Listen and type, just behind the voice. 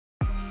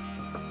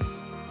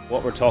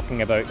What we're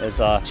talking about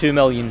is a £2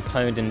 million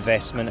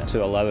investment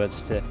to allow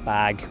us to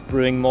bag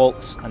brewing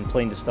malts and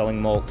plain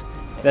distilling malt.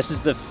 This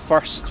is the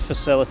first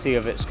facility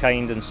of its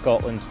kind in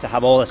Scotland to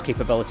have all this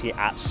capability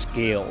at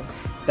scale.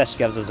 This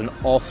gives us an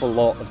awful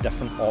lot of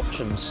different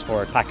options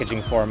for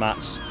packaging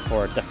formats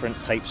for different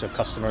types of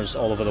customers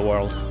all over the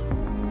world.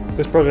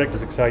 This project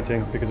is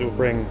exciting because it will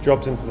bring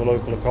jobs into the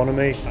local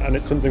economy, and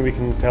it's something we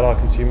can tell our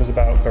consumers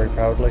about very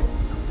proudly.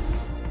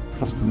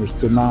 Customers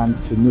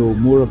demand to know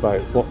more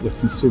about what they're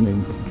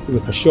consuming.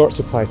 With a short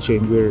supply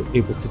chain, we're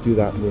able to do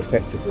that more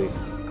effectively.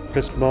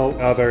 Crisp Malt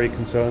are very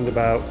concerned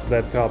about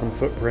their carbon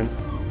footprint.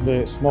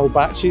 The small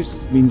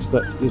batches means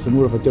that there's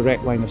more of a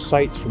direct line of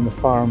sight from the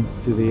farm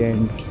to the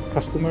end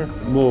customer.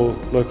 More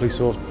locally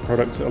sourced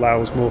products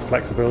allows more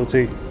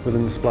flexibility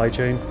within the supply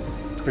chain.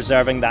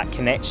 Preserving that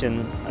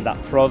connection and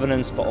that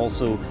provenance, but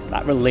also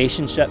that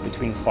relationship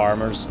between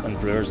farmers and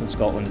brewers in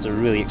Scotland is a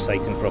really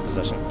exciting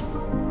proposition.